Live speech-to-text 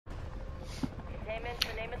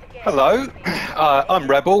Hello, I'm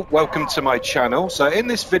Rebel. Welcome to my channel. So in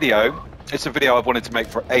this video, it's a video I've wanted to make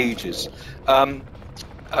for ages. I'm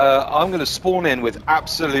going to spawn in with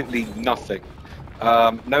absolutely nothing.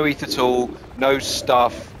 No ETH at all, no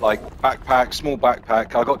stuff, like backpack, small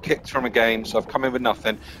backpack. I got kicked from a game, so I've come in with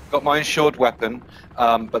nothing. Got my insured weapon,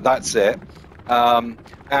 but that's it.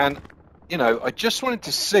 And, you know, I just wanted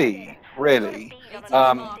to see, really,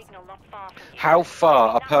 how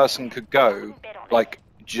far a person could go, like,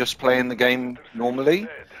 just playing the game normally.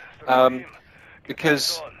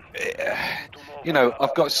 Because, you know,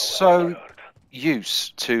 I've got so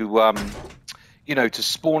used to, you know, to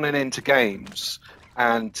spawning into games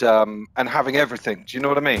and having everything. Do you know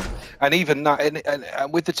what I mean? And even that,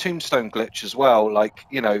 and with the tombstone glitch as well. Like,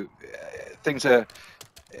 you know, things are.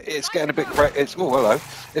 It's getting a bit. It's oh hello.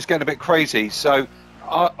 It's getting a bit crazy. So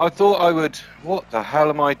I thought I would. What the hell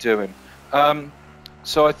am I doing?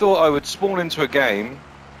 So I thought I would spawn into a game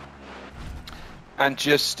and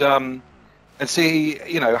just and see,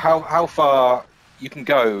 you know, how far you can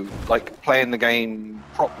go, like playing the game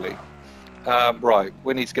properly. Right,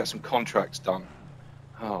 we need to get some contracts done.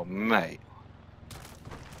 Oh, mate.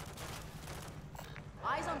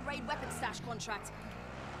 Eyes on raid weapon stash contract.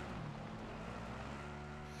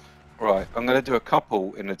 Right, I'm going to do a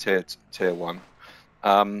couple in the tier one.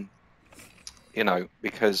 You know,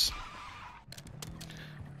 because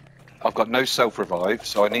I've got no self-revive,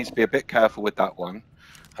 so I need to be a bit careful with that one.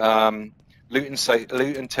 Loot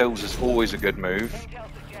and tills is always a good move,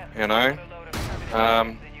 you know.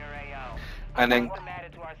 And then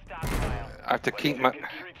I have to keep my...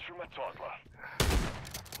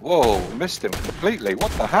 Whoa, missed him completely.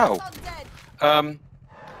 What the hell?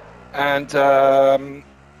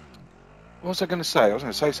 What was I going to say? I was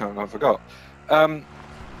going to say something, I forgot.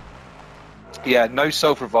 Yeah, no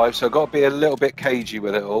self-revive, so I've got to be a little bit cagey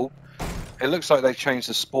with it all. It looks like they've changed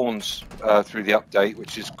the spawns through the update,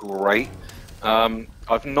 which is great.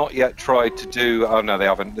 I've not yet tried to do... Oh, no, they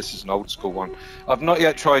haven't. This is an old school one. I've not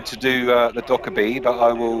yet tried to do the Docker Bee, but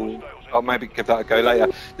I'll maybe give that a go later.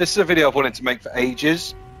 This is a video I've wanted to make for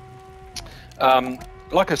ages.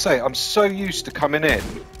 Like I say, I'm so used to coming in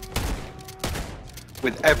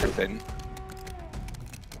with everything.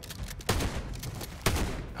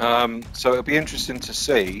 So it'll be interesting to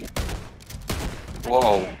see.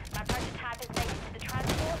 Whoa.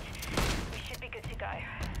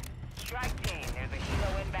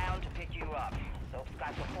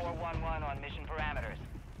 On mission parameters.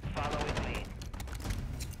 Follow his lead.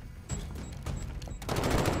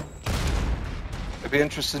 It'd be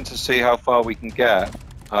interesting to see how far we can get.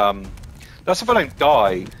 That's if I don't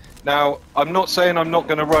die. Now, I'm not saying I'm not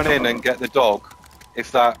going to run in and get the dog,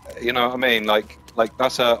 if that, you know what I mean? Like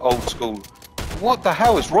that's a old school. What the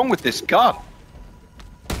hell is wrong with this gun?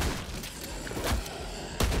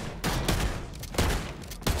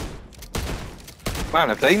 Man,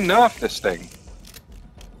 have they nerfed this thing?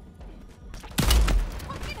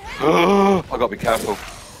 I gotta be careful.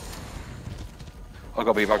 I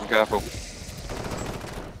gotta be fucking careful.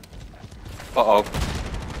 Uh-oh.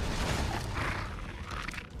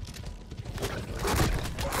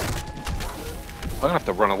 I'm gonna have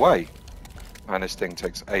to run away. Man, this thing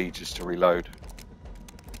takes ages to reload.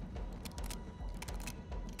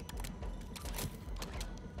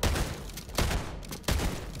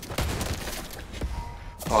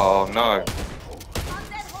 Oh no.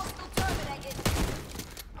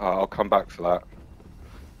 Oh, I'll come back for that.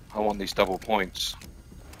 I want these double points.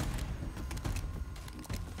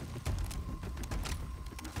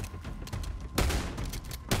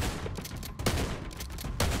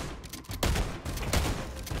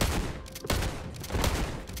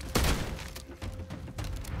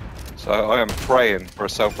 So I am praying for a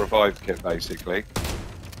self-revive kit, basically.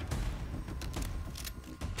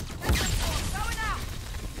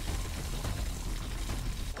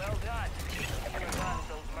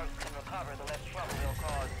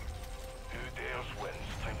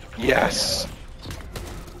 Yes.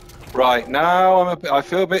 Right, now I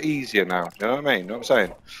feel a bit easier now. You know what I mean? Know what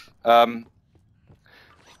I'm saying?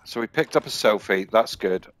 So we picked up a selfie. That's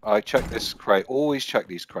good. I checked this crate. Always check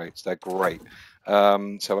these crates. They're great.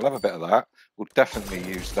 So we'll have a bit of that. We'll definitely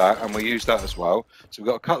use that, and we'll use that as well. So we've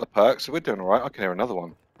got a couple of perks. So we're doing all right. I can hear another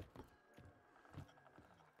one.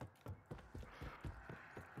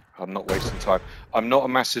 I'm not wasting time. I'm not a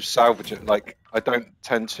massive salvager. Like I don't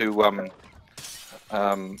tend to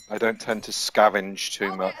scavenge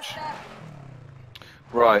too much.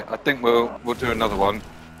 Right, I think we'll do another one.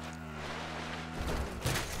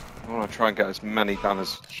 I want to try and get as many done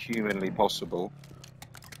as humanly possible.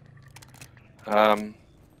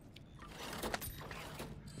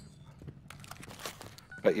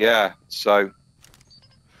 But yeah, so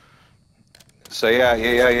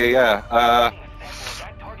yeah.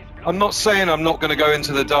 I'm not saying I'm not going to go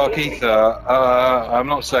into the dark ether. I'm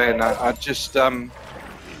not saying that. I just oh,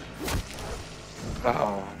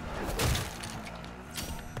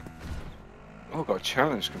 got a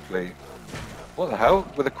challenge complete. What the hell?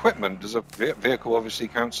 With equipment? Does a vehicle obviously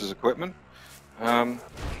counts as equipment? Now,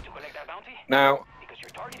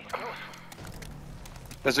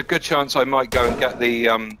 there's a good chance I might go and get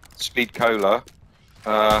the Speed Cola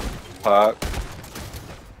perk.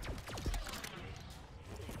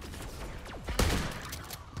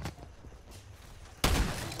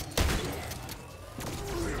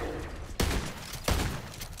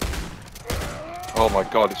 Oh my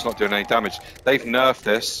god, it's not doing any damage. They've nerfed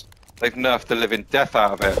this. They've nerfed the living death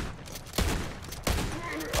out of it.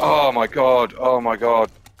 Oh my god, oh my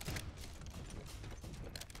god.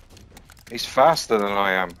 He's faster than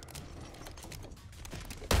I am.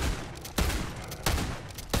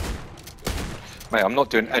 Mate, I'm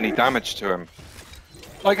not doing any damage to him.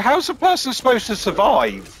 Like, how's a person supposed to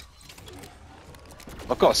survive?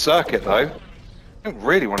 I've got a circuit though. I don't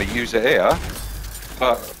really want to use it here,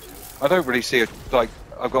 but I don't really see it like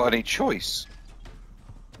I've got any choice.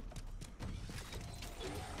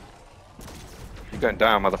 You're going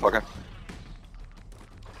down, motherfucker.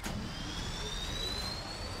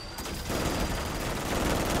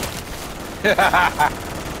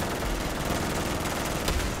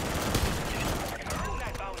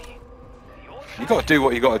 You got to do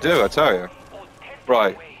what you got to do, I tell you.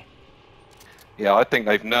 Right. Yeah, I think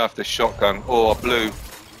they've nerfed the shotgun. Oh, blue.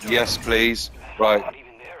 Yes, please. Right.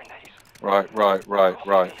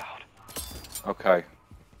 Right. Okay.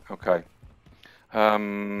 Okay.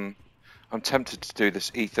 I'm tempted to do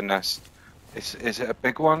this ether nest. Is it a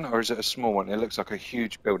big one or is it a small one? It looks like a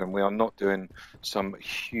huge building. We are not doing some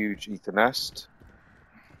huge ether nest.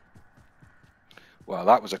 Well,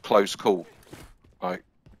 that was a close call. Right.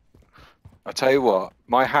 I tell you what,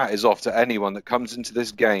 my hat is off to anyone that comes into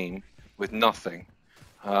this game with nothing.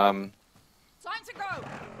 Time to go.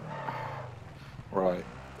 Right.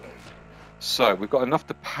 So we've got enough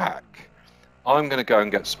to pack. I'm going to go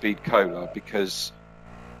and get Speed Cola because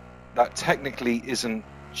that technically isn't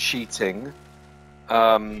cheating.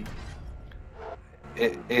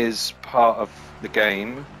 It is part of the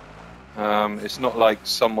game. It's not like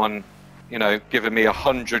someone, you know, giving me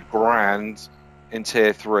 100 grand in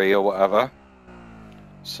tier 3 or whatever.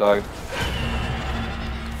 So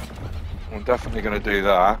I'm definitely going to do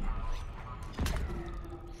that.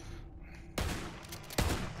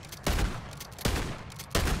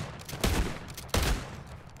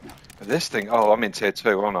 This thing, oh, I'm in tier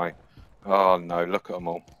 2, aren't I? Oh no, look at them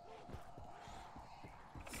all.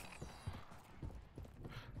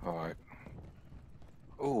 Alright.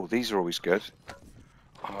 Oh, these are always good.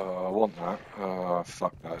 I want that. Oh,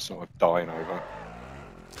 fuck that, it's not worth dying over.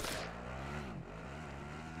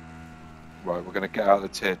 Right, we're going to get out of the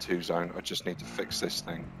tier 2 zone. I just need to fix this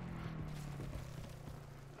thing.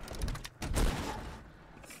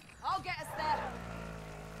 I'll get us there.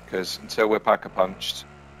 Because until we're pack-a-punched,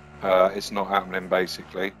 it's not happening,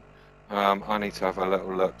 basically. I need to have a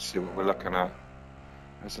little look to see what we're looking at.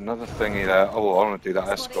 There's another thingy there. Oh, I want to do that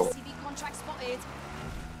escort.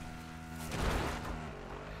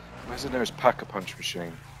 Where's the nearest pack-a-punch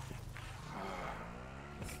machine?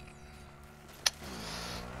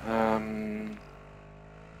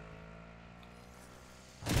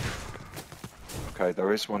 Okay,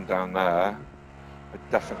 there is one down there. I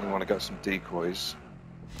definitely want to get some decoys.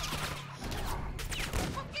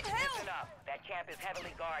 That camp is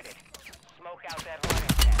heavily guarded. Smoke out that running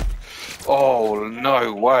camp. Oh,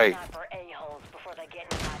 no way.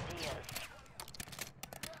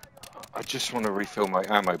 I just want to refill my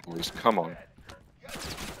ammo, boys. Come on.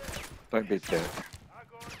 Don't be a dick.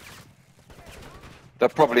 There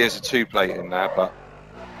probably is a 2-plate in there, but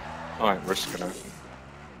I ain't risking it.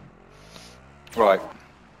 Right.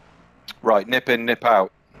 Right, nip in, nip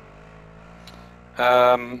out.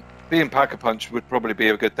 Being pack-a-punch would probably be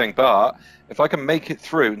a good thing, but if I can make it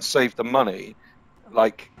through and save the money,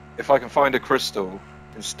 like, if I can find a crystal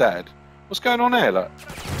instead. What's going on here, look?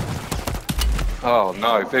 Oh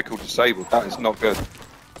no, vehicle disabled. That is not good.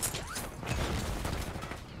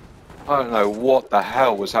 I don't know what the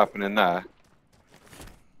hell was happening there.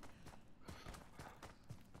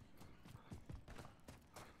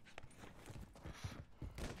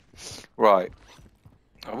 Right.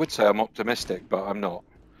 I would say I'm optimistic, but I'm not.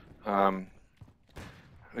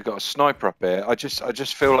 We've got a sniper up here. I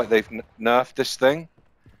just feel like they've nerfed this thing.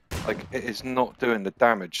 Like, it is not doing the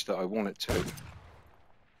damage that I want it to.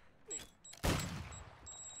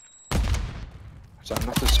 Is that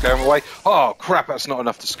enough to scare him away? Oh crap, that's not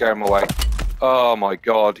enough to scare him away. Oh my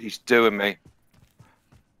god, he's doing me.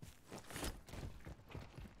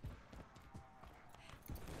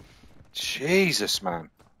 Jesus, man.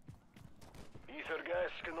 Ether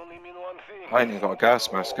gas can only mean one thing. I ain't even got a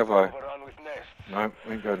gas mask, have I? Overrun with nests. No,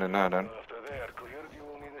 we ain't going in there then. After they are cleared, you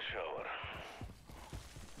will need a shower.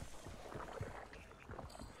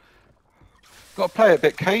 Got to play it a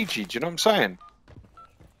bit cagey, do you know what I'm saying?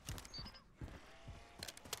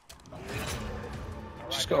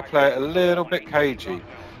 Just got to play it a little bit cagey.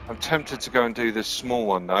 I'm tempted to go and do this small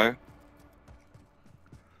one though.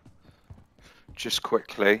 Just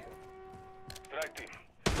quickly. Strike team.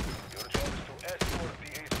 Your job is to escort the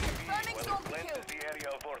ACV while it cleanses the area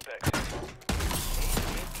of Vortex.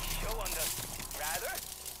 Show on the... Rather,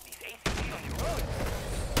 these ACV on the road.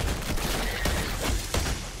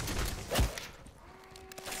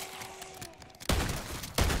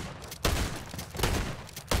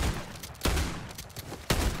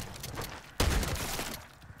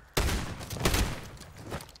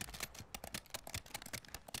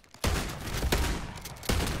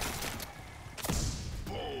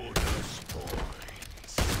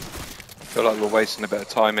 I feel like we're wasting a bit of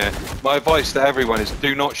time here. My advice to everyone is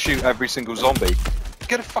do not shoot every single zombie.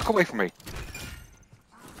 Get the fuck away from me.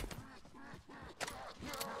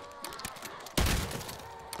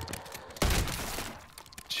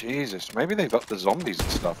 Jesus, maybe they've upped the zombies and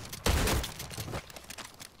stuff.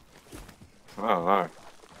 I don't know. I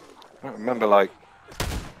don't remember like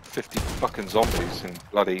 50 fucking zombies in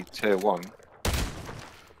bloody tier 1.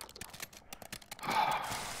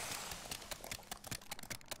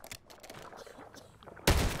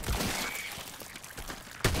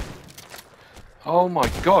 Oh my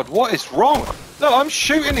god, what is wrong? Look, I'm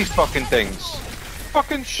shooting these fucking things.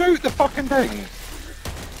 Fucking shoot the fucking thing.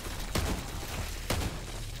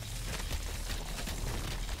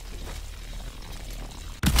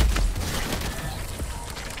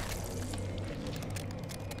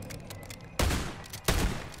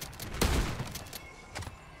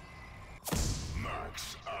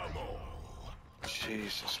 Max ammo.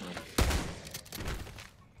 Jesus, man.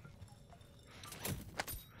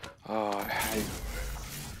 Oh,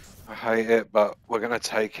 I hate it, but we're going to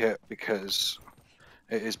take it because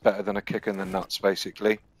it is better than a kick in the nuts,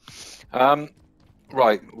 basically.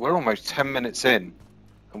 Right, we're almost 10 minutes in,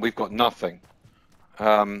 and we've got nothing.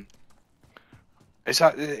 It's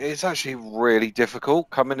actually really difficult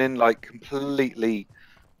coming in like completely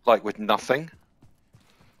like with nothing.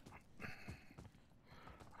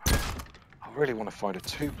 I really want to find a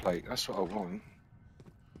 2-plate. That's what I want.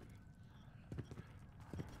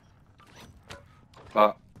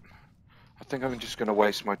 But I think I'm just going to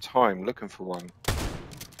waste my time looking for one.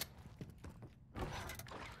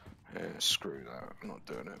 Yeah, screw that. I'm not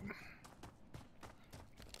doing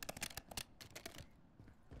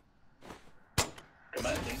it.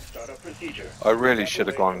 Commencing startup procedure. I really should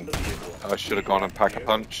have gone. I should have gone and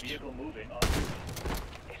pack-a-punched. Vehicle moving on.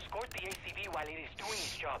 Escort the ACV while it is doing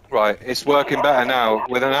its job. Right, it's working better now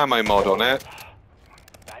with an ammo mod on it.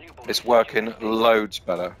 Valuable It's working loads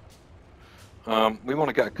better. We want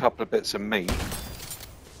to get a couple of bits of meat.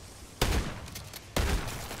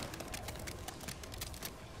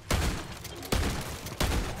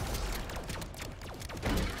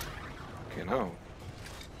 Okay, no.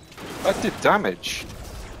 That did damage.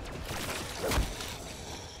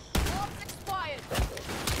 Orbs expired.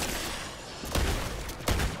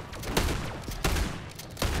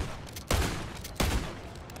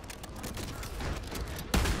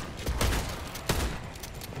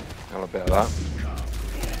 Have a bit of that.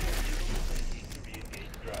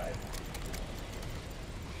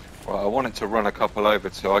 Right, I want it to run a couple over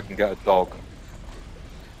so I can get a dog.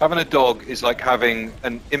 Having a dog is like having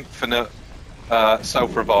an infinite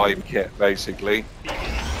self-revive kit, basically.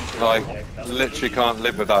 Like, literally can't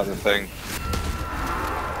live without the thing.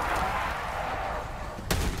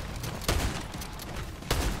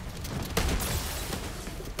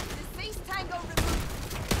 Deceased tango removed.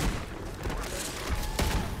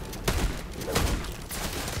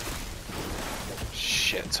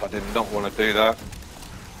 Shit, I did not want to do that.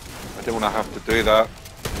 I didn't want to have to do that.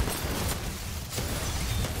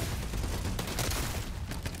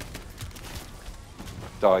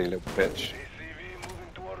 Die, you little bitch. ACV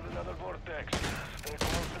moving toward another vortex. Stay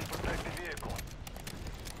close and protect the vehicle.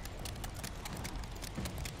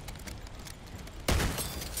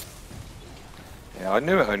 Yeah, I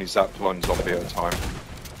knew it only zapped one zombie at a time.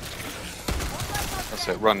 That's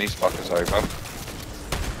it, run these fuckers over.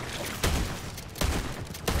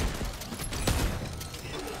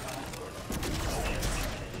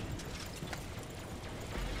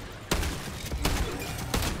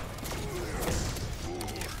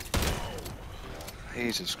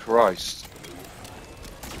 Jesus Christ.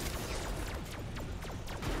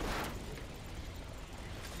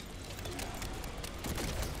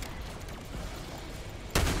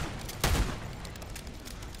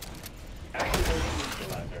 Activating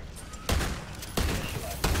neutralizer.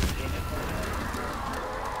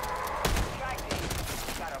 Strike team,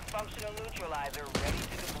 got a functional neutralizer ready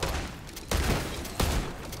to deploy.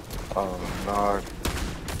 Oh no.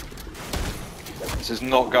 This is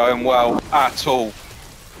not going well at all.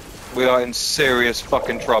 We are in serious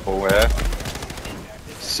fucking trouble here.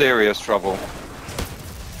 Serious trouble.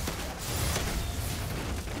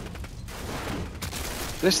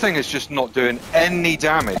 This thing is just not doing any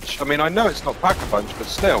damage. I mean, I know it's not Pack-a-Punch, but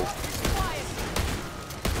still.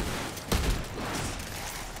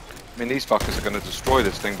 I mean, these fuckers are going to destroy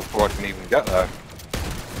this thing before I can even get there.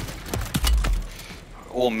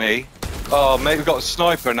 Or me. Oh, mate, we've got a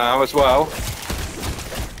sniper now as well.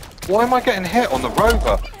 Why am I getting hit on the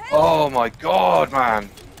rover? Oh my god, man.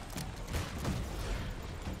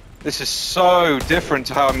 This is so different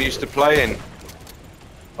to how I'm used to playing.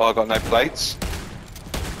 Oh, I've got no plates.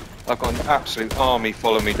 I've got an absolute army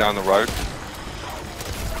following me down the road.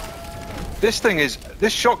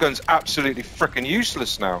 This shotgun's absolutely freaking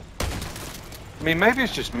useless now. I mean, maybe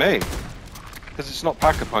it's just me. Because it's not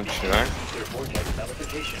Pack-a-Punch, you know? Nuclear vortex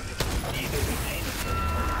nullification. Either retain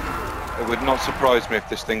It would not surprise me if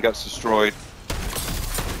this thing gets destroyed.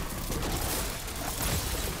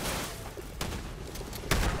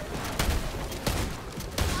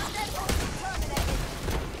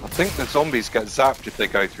 I think the zombies get zapped if they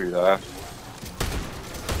go through there.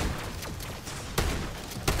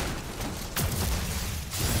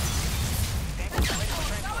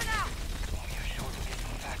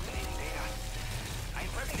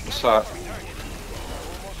 What's that?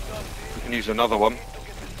 We can use another one.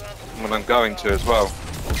 When I'm going to as well.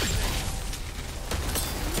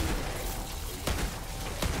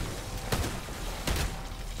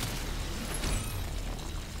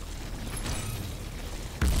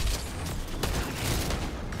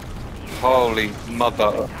 Holy mother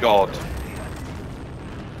of God.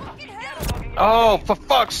 Oh, for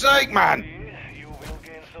fuck's sake, man! You will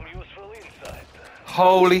gain some useful insight.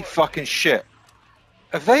 Holy fucking shit.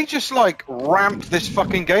 Have they just, like, ramped this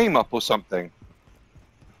fucking game up or something?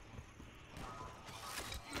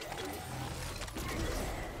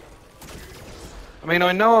 I mean,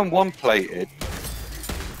 I know I'm one-plated.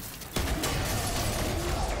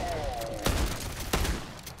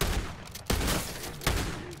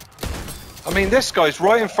 I mean, this guy's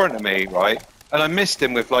right in front of me, right? And I missed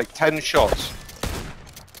him with like 10 shots.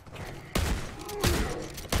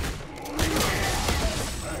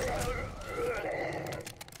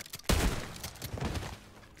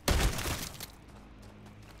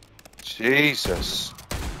 Jesus.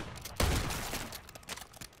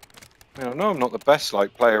 I mean, I know I'm not the best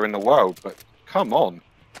like player in the world, but come on.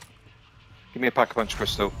 Give me a Pack-a-Punch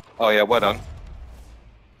crystal. Oh yeah, well done.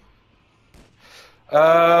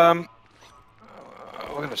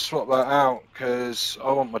 We're gonna swap that out because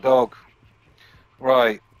I want my dog.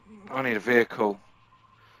 Right, I need a vehicle.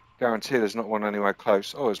 Guarantee there's not one anywhere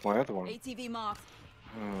close. Oh, there's my other one. ATV marked.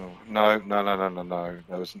 Oh, no.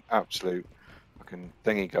 There was an absolute fucking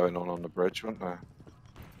thingy going on the bridge, wasn't there?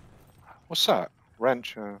 What's that?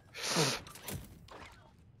 Wrench?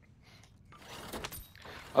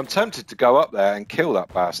 I'm tempted to go up there and kill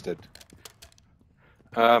that bastard.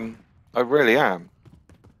 I really am.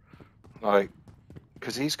 Like,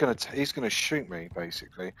 because he's gonna shoot me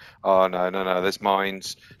basically. Oh no! There's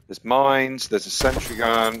mines. There's mines. There's a sentry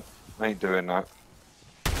gun. I ain't doing that.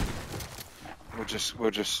 We'll just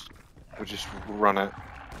run it,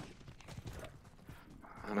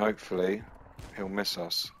 and hopefully he'll miss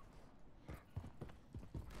us.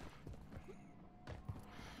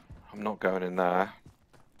 I'm not going in there.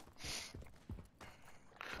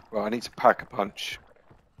 Right, I need to Pack-a-Punch.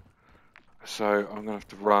 So I'm gonna have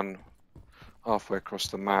to run halfway across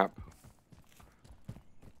the map.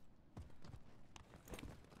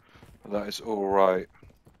 That is all right.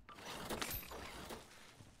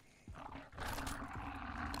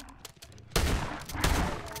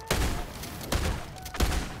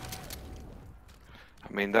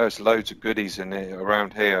 I mean, there's loads of goodies in it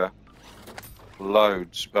around here.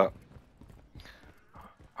 Loads, but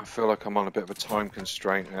I feel like I'm on a bit of a time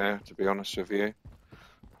constraint here, to be honest with you.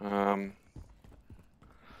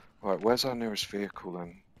 Right, where's our nearest vehicle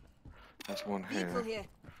then? There's one Vehicle here. here.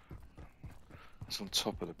 It's on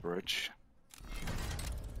top of the bridge.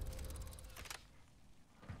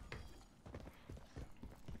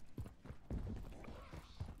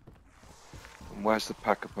 And where's the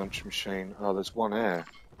Pack-a-Punch machine? Oh, there's one here.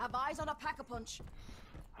 Have eyes on a Pack-a-Punch.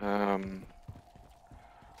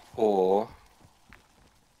 Or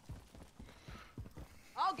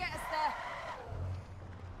I'll get us there.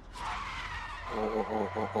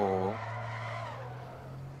 or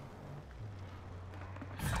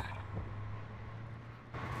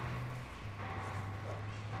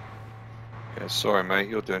yeah, sorry mate,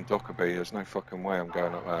 you're doing Dockerby, there's no fucking way I'm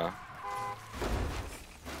going up there.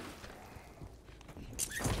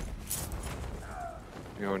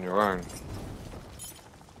 You're on your own.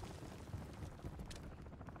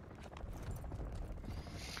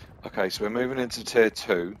 Okay, so we're moving into tier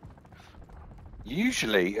 2.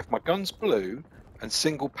 Usually, if my gun's blue and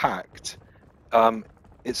single packed,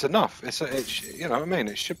 it's enough. It's you know what I mean?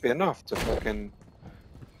 It should be enough to fucking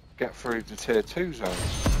get through the tier 2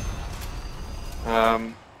 zones.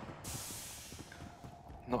 Not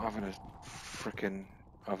having a freaking...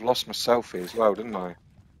 I've lost my selfie as well, didn't I?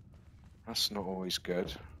 That's not always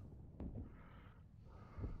good.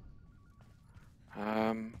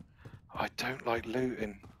 I don't like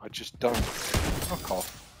looting. I just don't. Fuck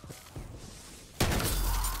off.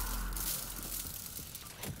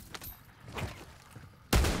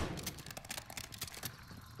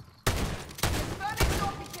 Burning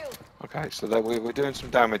zombie kill. Okay, so that we're doing some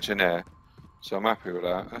damage in here. So I'm happy with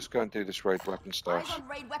that. Let's go and do this raid weapon Eyes stash. on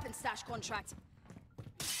raid weapon stash contract.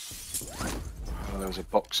 Oh, there was a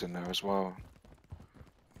box in there as well.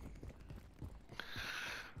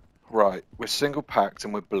 Right, we're single packed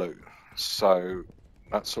and we're blue. So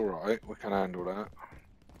that's alright, we can handle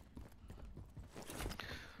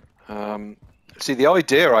that. See, the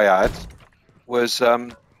idea I had was,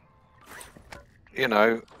 you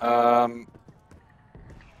know,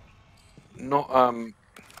 not,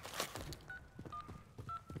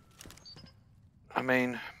 I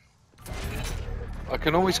mean, I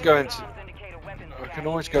can always go into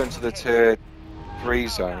the tier 3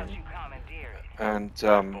 zone, and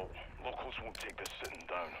Locals won't take this sitting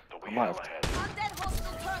down. They'll be I might have hell to- ahead. Undead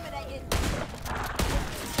hostile terminated.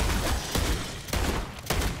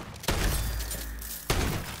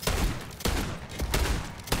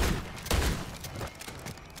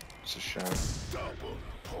 it's a shame.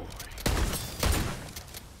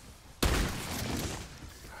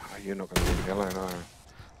 Oh, you're not going to leave me alone, are you?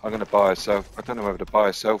 I'm going to buy a selfie. I don't know whether to buy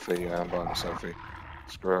a selfie. Yeah, I'm buying a selfie.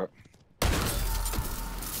 Screw it.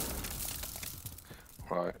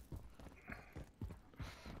 Right.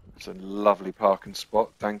 It's a lovely parking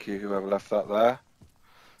spot. Thank you, whoever left that there.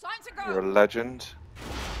 Time to go. You're a legend.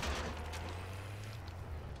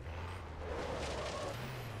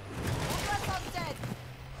 Almost undead.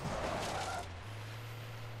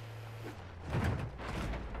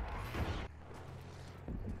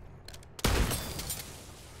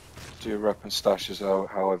 Do your weapon stashes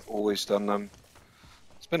how I've always done them.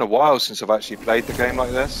 It's been a while since I've actually played the game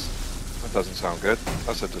like this. That doesn't sound good.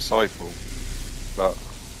 That's a disciple. But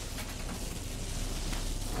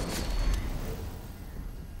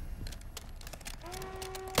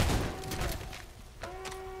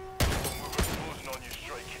Closing on you,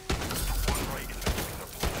 Strike. One right and the things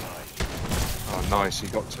are blowing eyes. oh, nice, he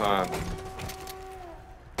got turned.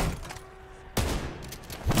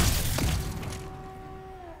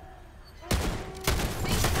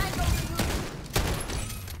 Cease tango removed.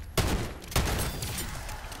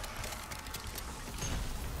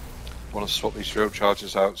 Want to swap these shield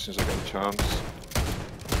charges out as soon as I get a chance.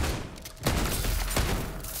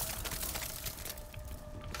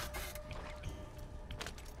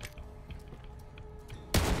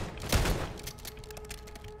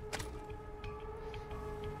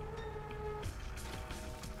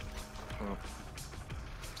 Oh.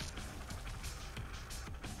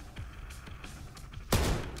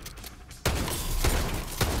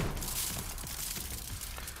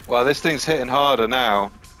 Well, this thing's hitting harder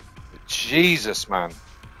now. Jesus, man.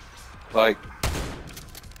 Like,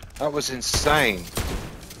 that was insane.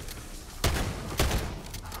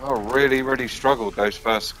 I really, really struggled those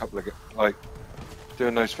first couple of, like,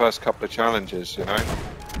 doing those first couple of challenges, you know?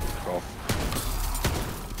 God.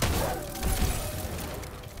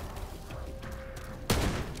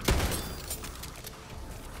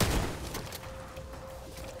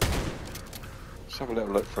 Let's have a little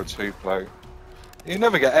look for a two-plate. You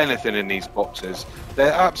never get anything in these boxes.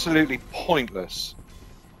 They're absolutely pointless.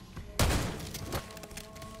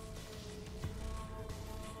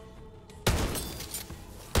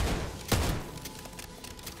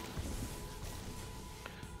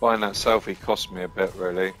 Buying that selfie cost me a bit,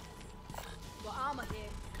 really. Got armor here.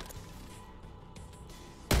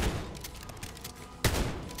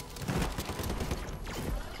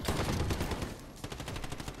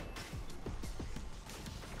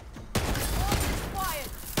 All expired.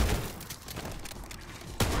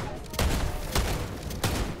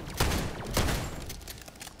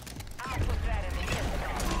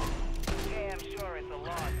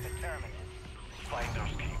 Finders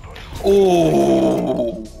keepers.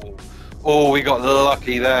 Oh, oh, we got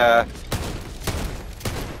lucky there.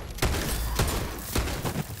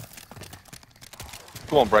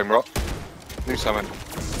 Come on, Brain Rot. Do something.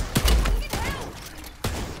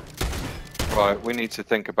 Right, we need to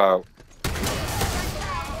think about.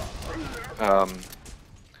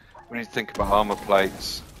 We need to think about armor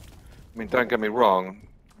plates. I mean, don't get me wrong.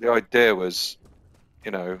 The idea was,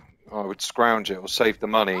 you know, I would scrounge it or save the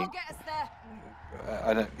money. I'll get us there.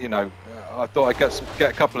 And you know, I thought I'd get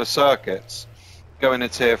a couple of circuits, go into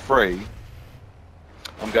tier 3.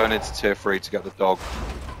 I'm going into tier 3 to get the dog.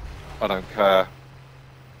 I don't care.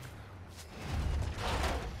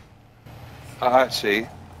 Actually,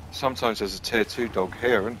 sometimes there's a tier 2 dog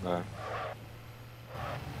here, isn't there?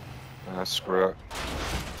 Screw it.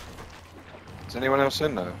 Is anyone else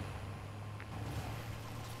in there?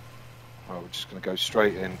 Oh, we're just going to go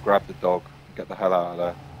straight in, grab the dog, and get the hell out of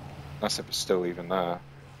there. That's if it's still even there.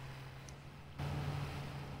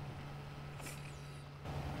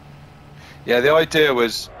 Yeah, the idea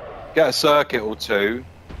was get a circuit or two,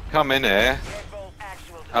 come in here,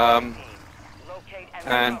 and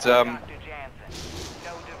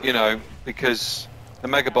you know, because the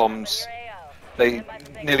mega bombs, they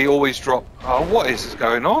nearly always drop. Oh, what is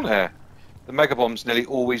going on here? The mega bombs nearly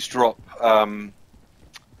always drop.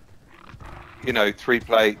 You know, 3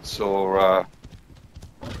 plates or. I'm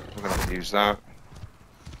gonna have to use that.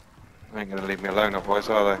 They ain't gonna leave me alone otherwise,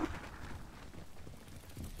 are they?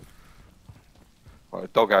 Right, the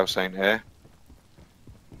doghouse ain't here.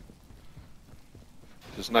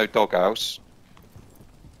 There's no doghouse.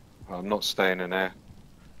 Well, I'm not staying in there.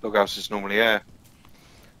 Doghouse is normally here,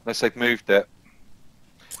 unless they've moved it.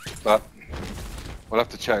 But we'll have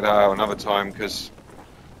to check that out another time because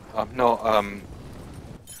I'm not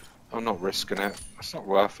risking it. It's not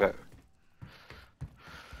worth it.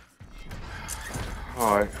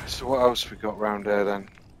 Alright, so what else we got round here then?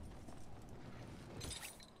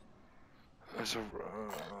 There's a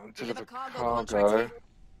deliver cargo.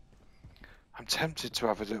 I'm tempted to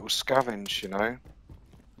have a little scavenge, you know.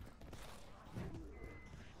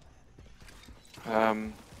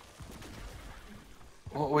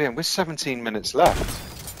 What are we in? We're 17 minutes left.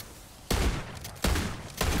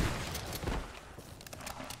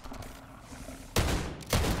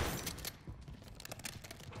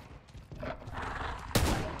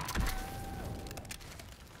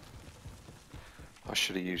 I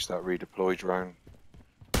should have used that redeploy drone.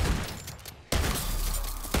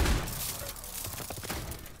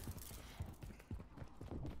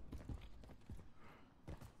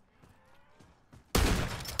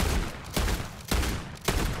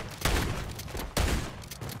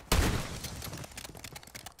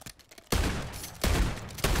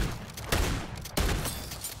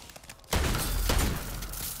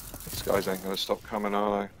 These guys ain't gonna stop coming,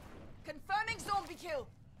 are they? Confirming zombie kill.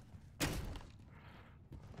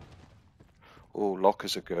 Oh,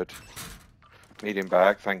 lockers are good. Medium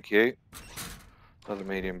bag, thank you. Another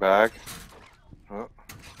medium bag. Oh.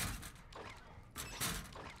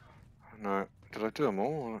 No, did I do them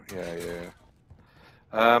all?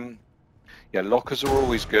 Yeah. Yeah, lockers are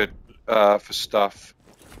always good for stuff.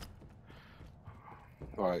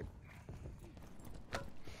 Right.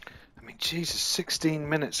 I mean, Jesus, 16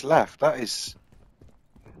 minutes left. That is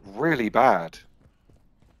really bad.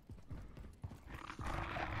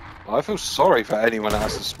 I feel sorry for anyone that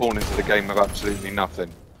has to spawn into the game with absolutely nothing.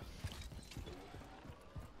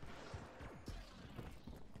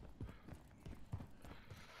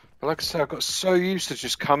 But like I said, I got so used to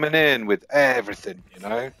just coming in with everything, you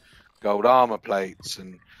know? Gold armor plates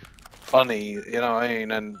and bunny, you know what I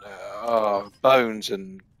mean? And bones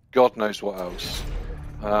and God knows what else.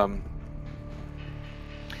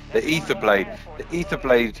 The Ether Blade. The Ether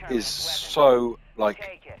Blade is so,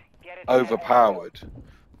 like, overpowered.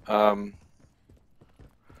 We're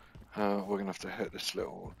gonna have to hit this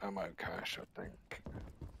little ammo cache, I think.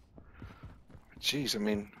 Jeez, I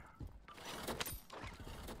mean,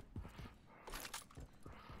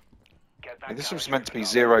 this was meant to be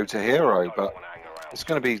 0 to hero, but it's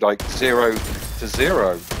going to be like 0 to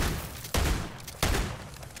 0.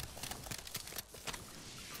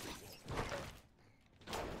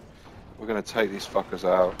 We're going to take these fuckers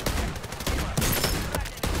out.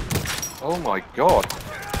 Oh my god.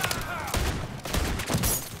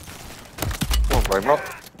 Come on, Brain Rot.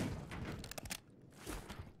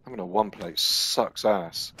 Having a 1 plate sucks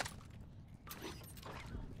ass.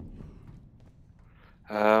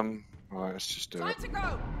 Right, let's just do it. Time to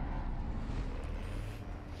go.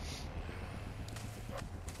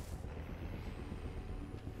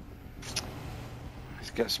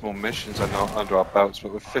 Let's get some more missions under our belts,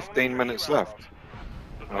 but with 15 minutes left.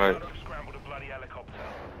 Right. Scramble the bloody helicopter.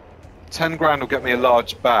 10 grand will get me a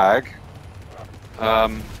large bag.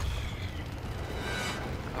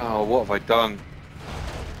 Oh, what have I done?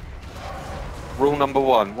 Rule number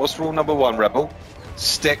 1. What's rule number 1, Rebel?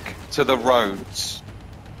 Stick to the roads.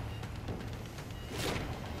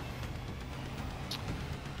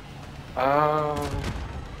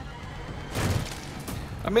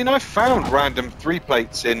 I mean, I found random 3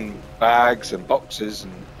 plates in bags and boxes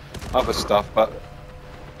and other stuff, but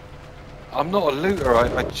I'm not a looter.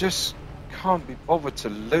 I just can't be bothered to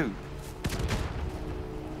loot.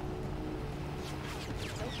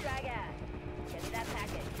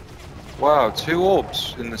 Wow, 2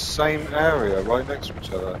 orbs in the same area, right next to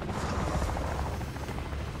each other.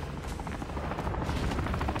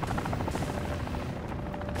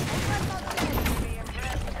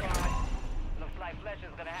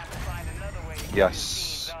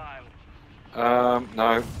 Yes.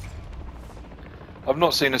 No. I've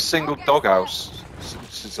not seen a single doghouse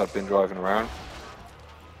since I've been driving around.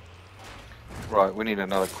 Right, we need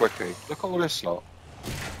another quickie. Look at all this lot.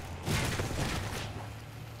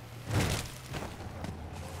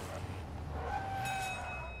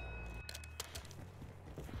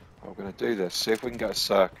 We're going to do this, see if we can get a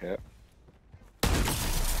circuit.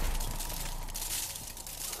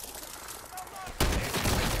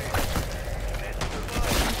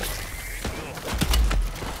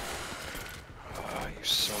 Oh, you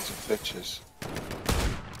sons of bitches.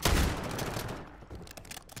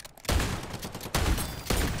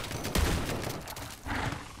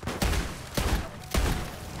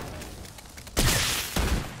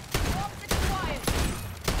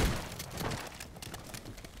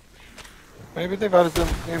 Maybe they've added them,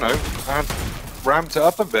 you know, and ramped it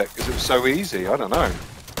up a bit because it was so easy. I don't know.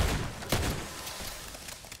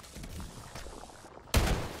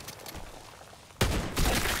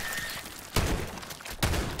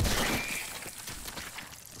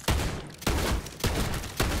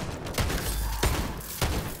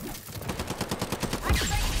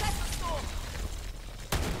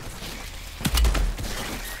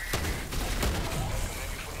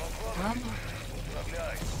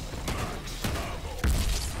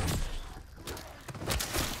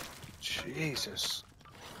 Jesus.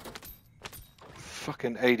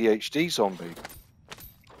 Fucking ADHD zombie.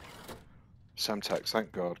 Semtex,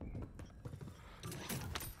 thank God.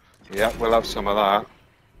 Yeah, we'll have some of that.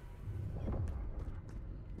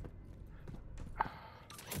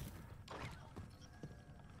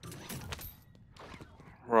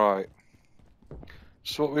 Right.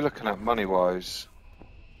 So what are we looking at money-wise?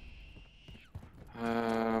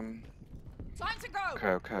 Time to go.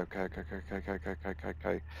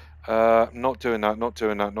 Okay. Not doing that, not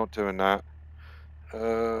doing that, not doing that.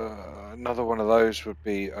 Another one of those would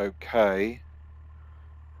be okay.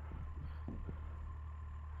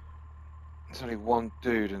 There's only one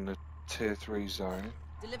dude in the tier 3 zone.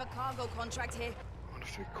 Deliver cargo contract here. I want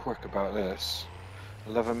to be quick about this.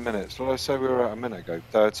 11 minutes. What did I say we were at a minute ago?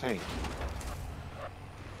 13.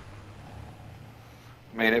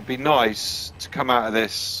 I mean, it'd be nice to come out of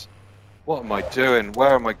this. What am I doing?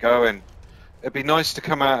 Where am I going? It'd be nice to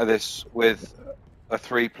come out of this with a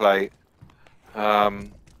 3 plate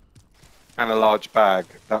and a large bag.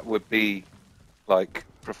 That would be, like,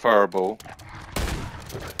 preferable.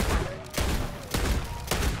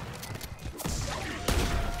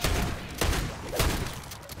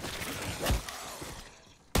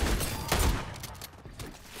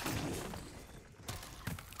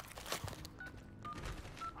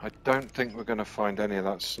 I don't think we're going to find any of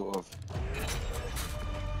that sort of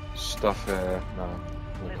stuff here. No.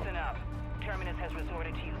 Listen up. Terminus has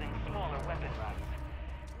resorted to using smaller weapon runs.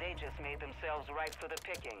 They just made themselves ripe for the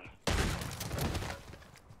picking.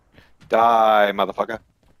 Die, motherfucker.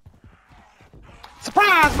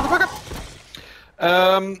 Surprise,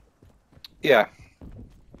 motherfucker! Yeah.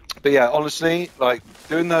 But yeah, honestly, like,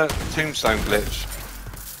 doing the tombstone glitch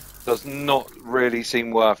does not really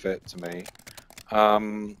seem worth it to me.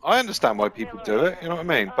 I understand why people do it, you know what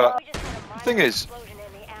I mean? But the thing is,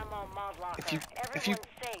 if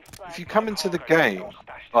you come into the game,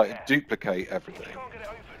 like, duplicate everything,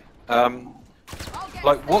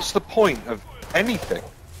 like, what's the point of anything?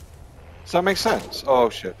 Does that make sense? Oh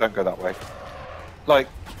shit, don't go that way. Like,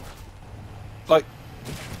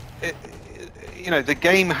 you know, the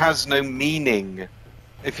game has no meaning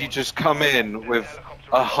if you just come in with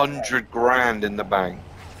 100 grand in the bank.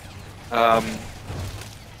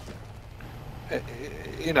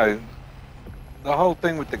 You know, the whole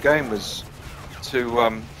thing with the game was to,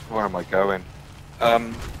 where am I going?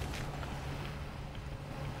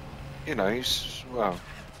 You know, well,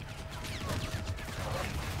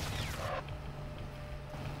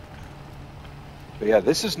 But yeah,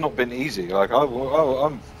 this has not been easy. Like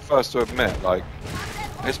I'm first to admit, like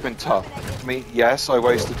it's been tough. I mean, yes, I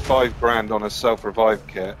wasted $5 on a self-revive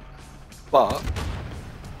kit, but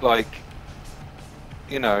like,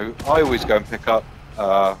 you know, I always go and pick up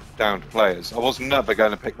downed players. I was never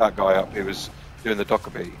going to pick that guy up who was doing the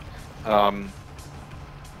Docker beat,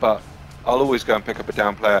 but I'll always go and pick up a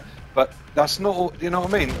down player. But that's not all, you know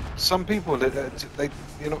what I mean? Some people, they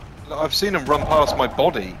you know, I've seen them run past my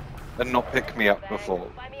body and not pick me up before.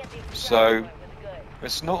 So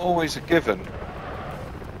it's not always a given.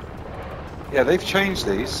 Yeah, they've changed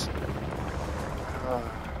these.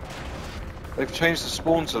 They've changed the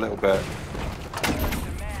spawns a little bit.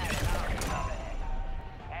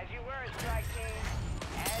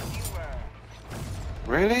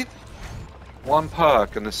 Really? One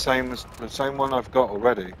perk and the same one I've got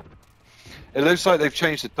already. It looks like they've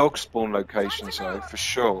changed the dog spawn locations though, for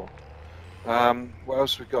sure. What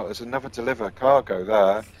else we got? There's another deliver cargo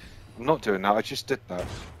there. I'm not doing that, I just did that.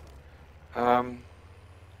 Eyes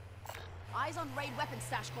on raid weapon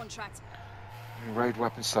stash contract. Raid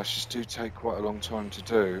weapon stashes do take quite a long time to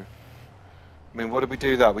do. I mean, what did we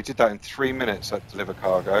do that? We did that in 3 minutes, that deliver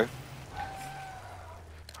cargo.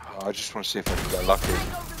 Oh, I just want to see if I can get lucky.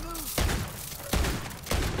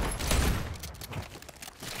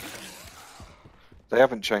 They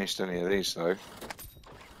haven't changed any of these though.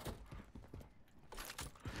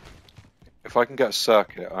 If I can get a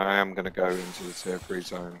circuit, I am going to go into the tier 3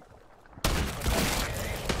 zone.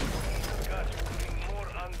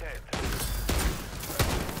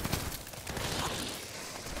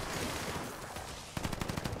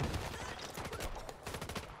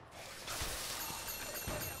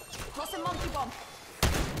 Toss a monkey bomb.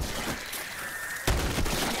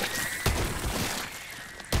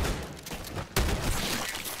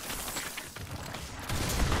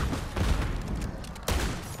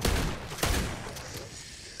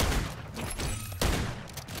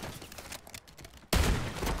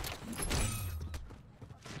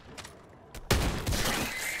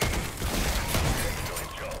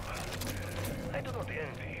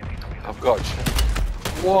 I've got you.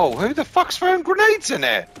 Whoa, who the fuck's throwing grenades in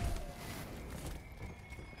it?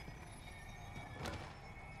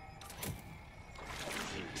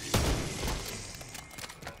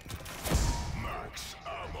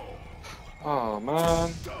 Oh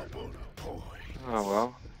man. Oh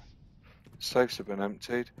well. Safes have been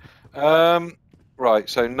emptied. Right,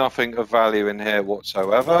 so nothing of value in here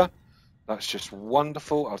whatsoever. That's just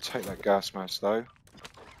wonderful. I'll take that gas mask though.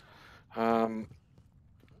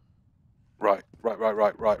 Right. That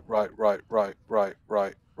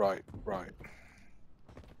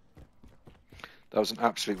was an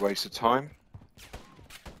absolute waste of time.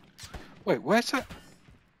 Wait, where's that?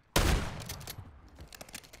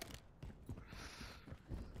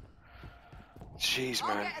 Jeez,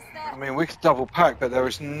 man. I mean, we could double pack, but there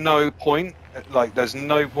is no point. Like, there's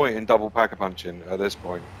no point in double pack a punching at this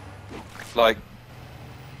point. Like,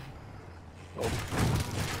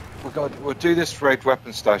 we'll do this raid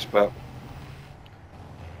weapon stash, but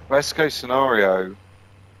best case scenario,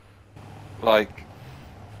 like,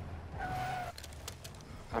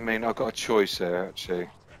 I mean, I've got a choice here, actually.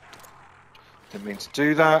 Didn't mean to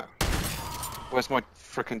do that. Where's my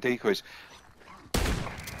frickin' decoys?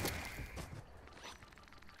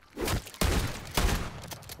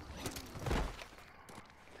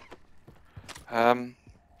 I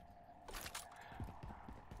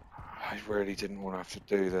really didn't want to have to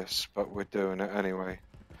do this, but we're doing it anyway.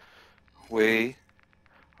 I'm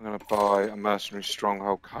going to buy a mercenary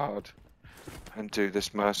stronghold card and do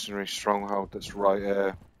this mercenary stronghold that's right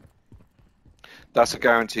here. That's a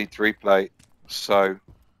guaranteed 3-plate, so...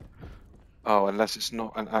 Oh, unless it's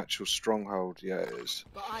not an actual stronghold. Yeah, it is.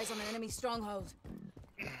 Got eyes on an enemy stronghold.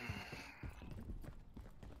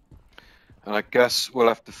 And I guess we'll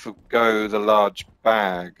have to forgo the large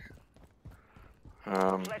bag.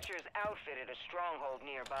 Fletcher's outfitted a stronghold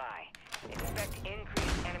nearby. Expect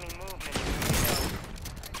increased enemy movement.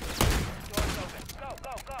 Doors open. Go,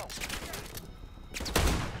 go, go!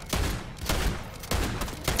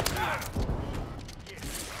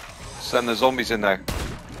 Send the zombies in there.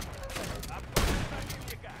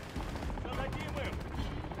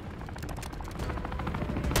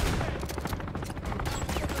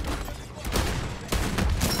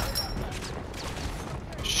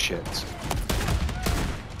 Shit.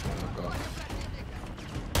 Oh God.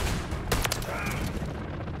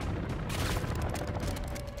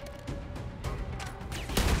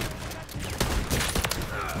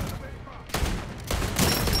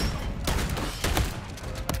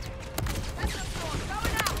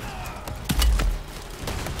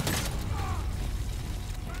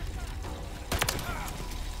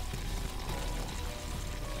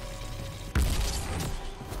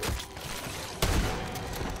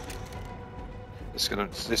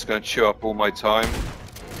 Is this gonna chew up all my time?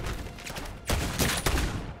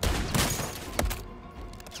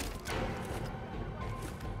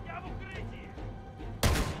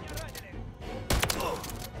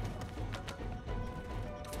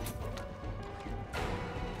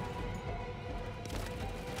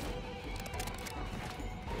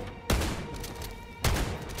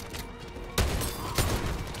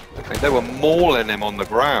 Okay, they were mauling him on the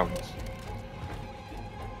ground.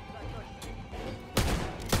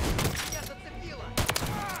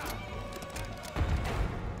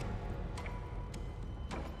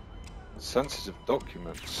 Sensitive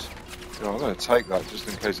documents. You know, I'm going to take that just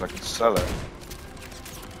in case I can sell it.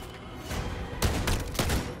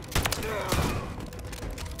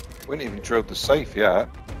 We haven't even drilled the safe yet.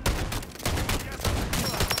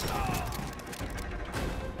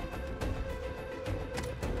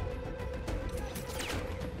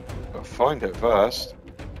 Gotta find it first.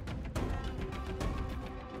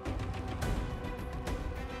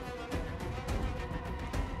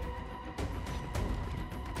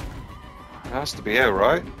 It has to be here,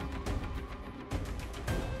 right?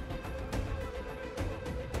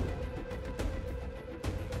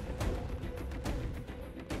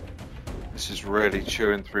 This is really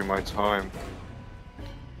chewing through my time.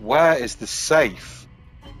 Where is the safe?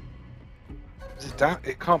 Is it down?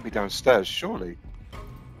 It can't be downstairs, surely.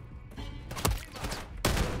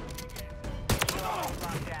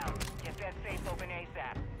 Locked down. Get that safe open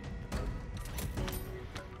ASAP.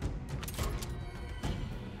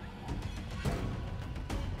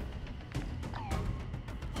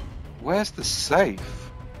 Where's the safe?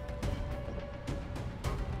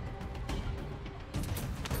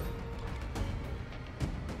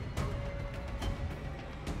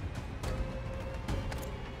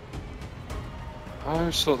 I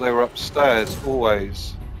always thought they were upstairs,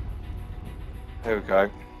 always. Here we go.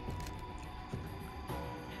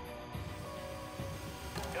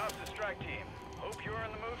 Delta strike team. Hope you're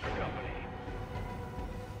in the mood for company.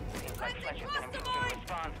 Seems like Fletcher's been improving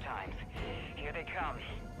response times. Here they come.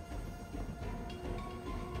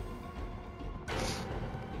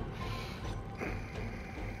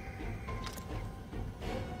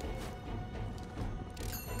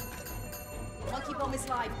 Monkey bomb is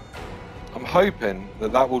live. I'm hoping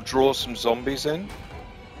that that will draw some zombies in.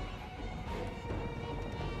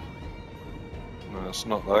 No, it's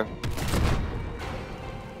not though.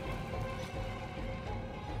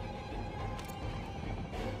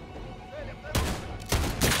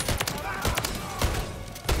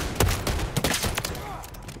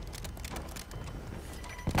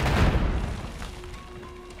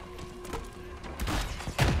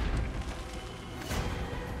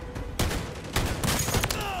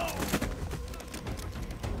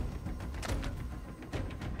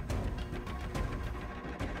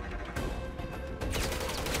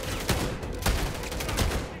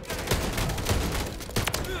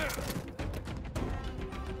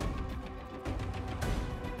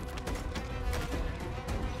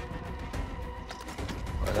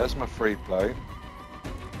 Right, there's my free play.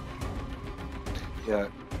 Yeah.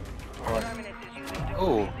 Alright. Terminus is using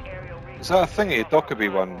Oh, Dewey's aerial is that a thingy, a recon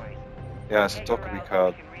Dockerby one? convoys. Yeah, it's a Take her Dockerby out so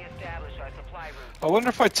card. we can reestablish our supply route. I wonder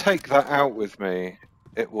if I take that out with me,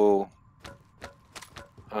 it will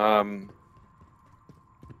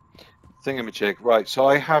thingamajig. Right, so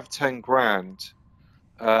I have 10 grand.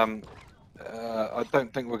 I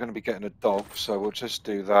don't think we're going to be getting a dog, so we'll just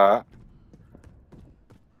do that.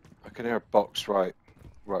 I can hear a box. Right.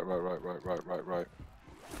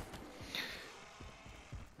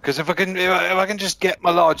 Because if I can just get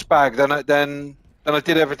my large bag, then I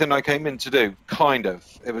did everything I came in to do. Kind of.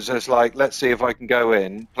 It was just like, let's see if I can go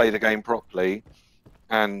in, play the game properly,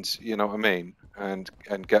 and you know what I mean, and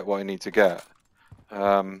get what I need to get.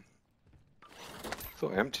 Thought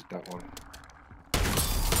I emptied that one.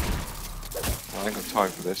 I ain't got time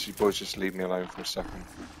for this. You boys just leave me alone for a second.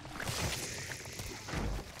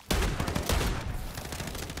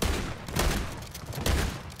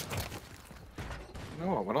 You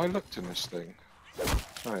know what? When I looked in this thing,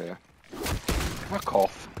 oh yeah, fuck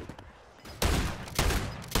off.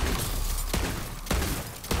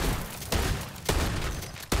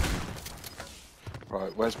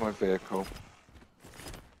 Right, where's my vehicle?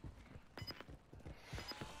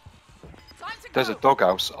 There's a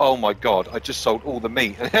doghouse. Oh my god, I just sold all the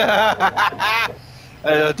meat. There's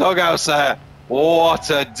a doghouse there. What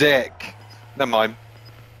a dick. Never mind.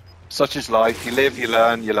 Such is life. You live, you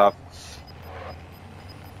learn, you love.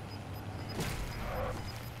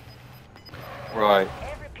 Right.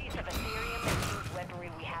 Every piece of Ethereum and used weaponry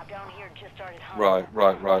we have down here just started Right.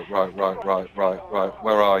 Where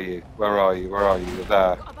are you? You're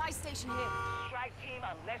there. Got a buy station here. Strike team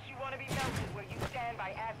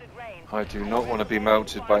I do not want to be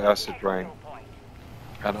melted by acid rain.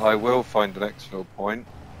 And I will find an exfil point.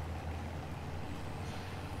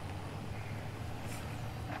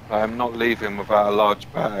 I am not leaving without a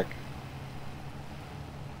large bag.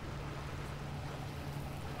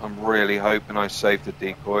 I'm really hoping I saved the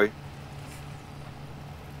decoy.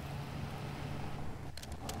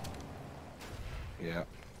 Yeah.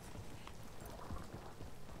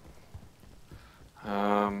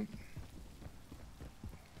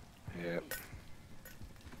 Yep.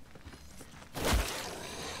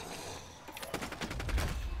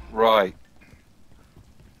 Right.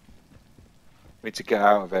 Need to get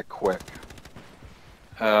out of there quick.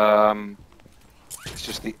 It's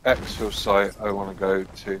just the exfil site I want to go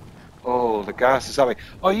to. Oh, the gas is happening.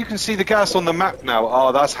 Oh, you can see the gas on the map now.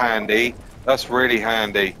 Oh, that's handy. That's really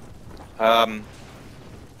handy. I'm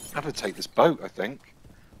gonna take this boat, I think.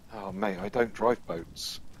 Oh, mate, I don't drive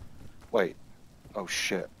boats. Wait. Oh,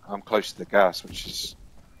 shit. I'm close to the gas, which is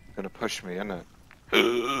gonna push me, isn't it?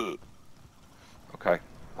 Okay.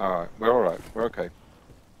 Alright. We're alright. We're okay.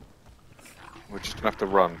 We're just gonna have to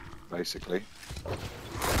run, basically.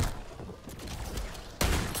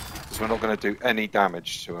 Because we're not gonna do any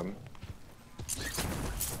damage to him.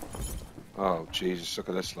 Oh, Jesus. Look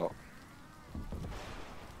at this lot.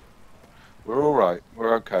 We're alright.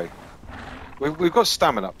 We're okay. We've got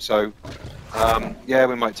stamina up, so yeah,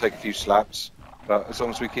 we might take a few slaps, but as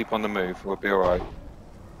long as we keep on the move, we'll be alright.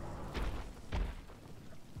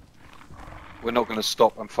 We're not going to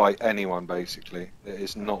stop and fight anyone, basically. It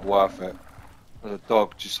is not worth it. There's a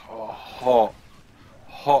dog just hot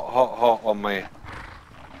on me.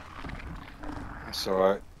 That's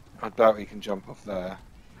alright. I doubt he can jump off there.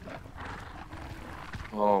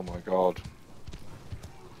 Oh my god.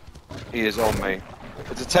 He is on me.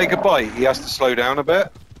 But to take a bite, he has to slow down a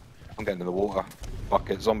bit. I'm getting in the water. Fuck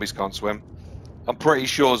it, zombies can't swim. I'm pretty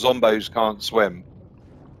sure zombos can't swim.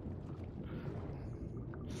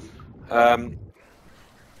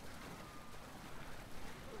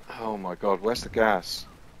 Oh my god, where's the gas?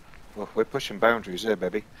 Well, we're pushing boundaries here,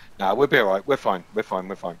 baby. Nah, we'll be alright. We're fine. We're fine.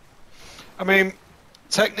 We're fine. I mean,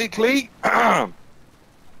 technically,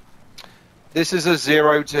 this is a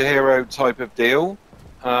 0 to hero type of deal.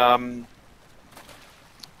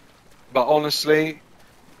 But honestly,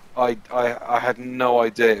 I had no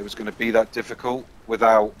idea it was going to be that difficult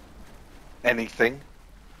without anything.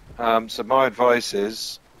 So my advice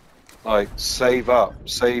is, like, save up,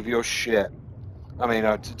 save your shit. I mean,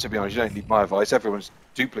 to be honest, you don't need my advice. Everyone's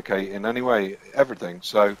duplicating anyway, everything.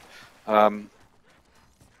 So, you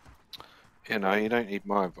know, you don't need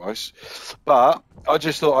my advice. But I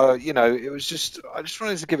just thought, you know, it was just, I just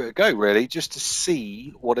wanted to give it a go, really, just to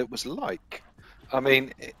see what it was like. I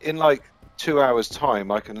mean, in like 2 hours'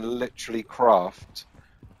 time, I can literally craft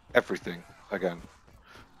everything again.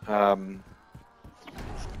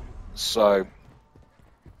 So,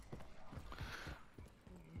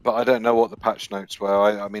 but I don't know what the patch notes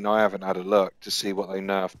were. I mean, I haven't had a look to see what they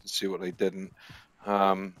nerfed, to see what they didn't.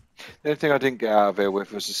 The only thing I didn't get out of here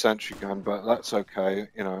with was the sentry gun, but that's okay.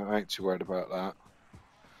 You know, I ain't too worried about that.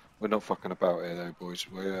 We're not fucking about here, though, boys.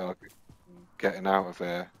 We are getting out of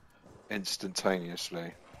here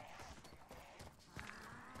instantaneously.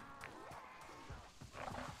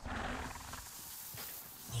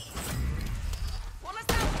 One us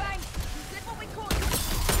out, bang! You did what we could!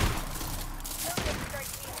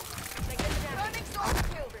 Burning sword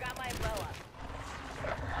killed! Got my umbrella.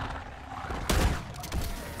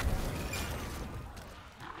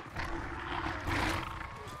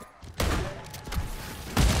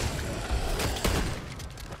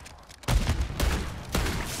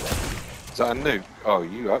 Is that a nuke? Oh,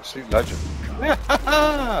 you absolute legend.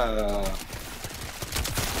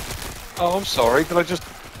 Oh, I'm sorry. Did I just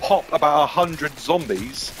pop about 100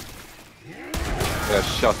 zombies? Yeah,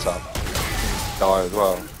 shut up. Die as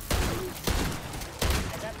well.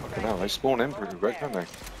 Fucking hell, they spawn in pretty quick, don't they?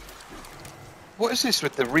 What is this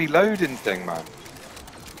with the reloading thing, man?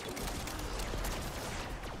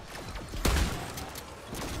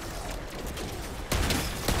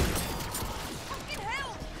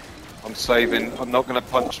 I'm saving. I'm not going to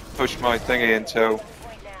push my thingy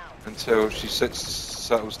until she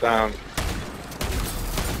settles down.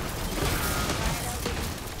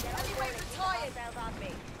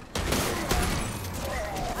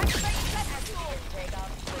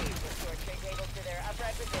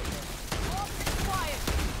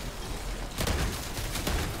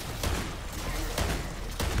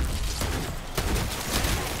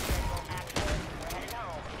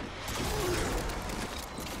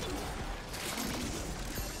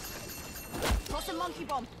 Toss a monkey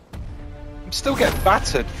bomb. I'm still getting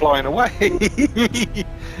battered flying away.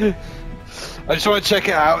 I just want to check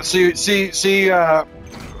it out. See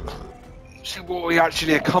what we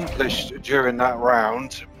actually accomplished during that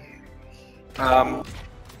round. Oh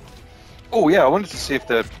yeah, I wanted to see if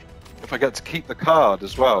I get to keep the card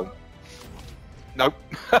as well. Nope.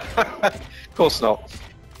 Of course not.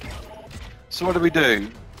 So what did we do?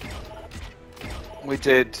 We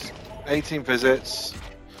did 18 visits,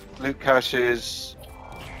 loot caches,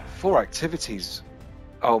 4 activities.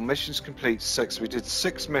 Oh, missions complete 6. We did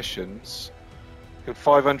 6 missions, killed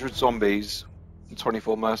 500 zombies and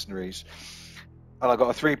 24 mercenaries. And I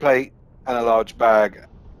got a 3 plate and a large bag,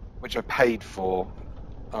 which I paid for.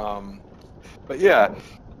 But yeah,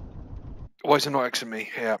 why is it not Xing me?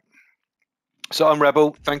 Yeah. So I'm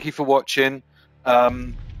Rebel. Thank you for watching.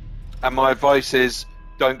 And my advice is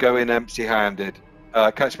don't go in empty-handed.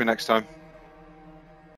 Catch me next time.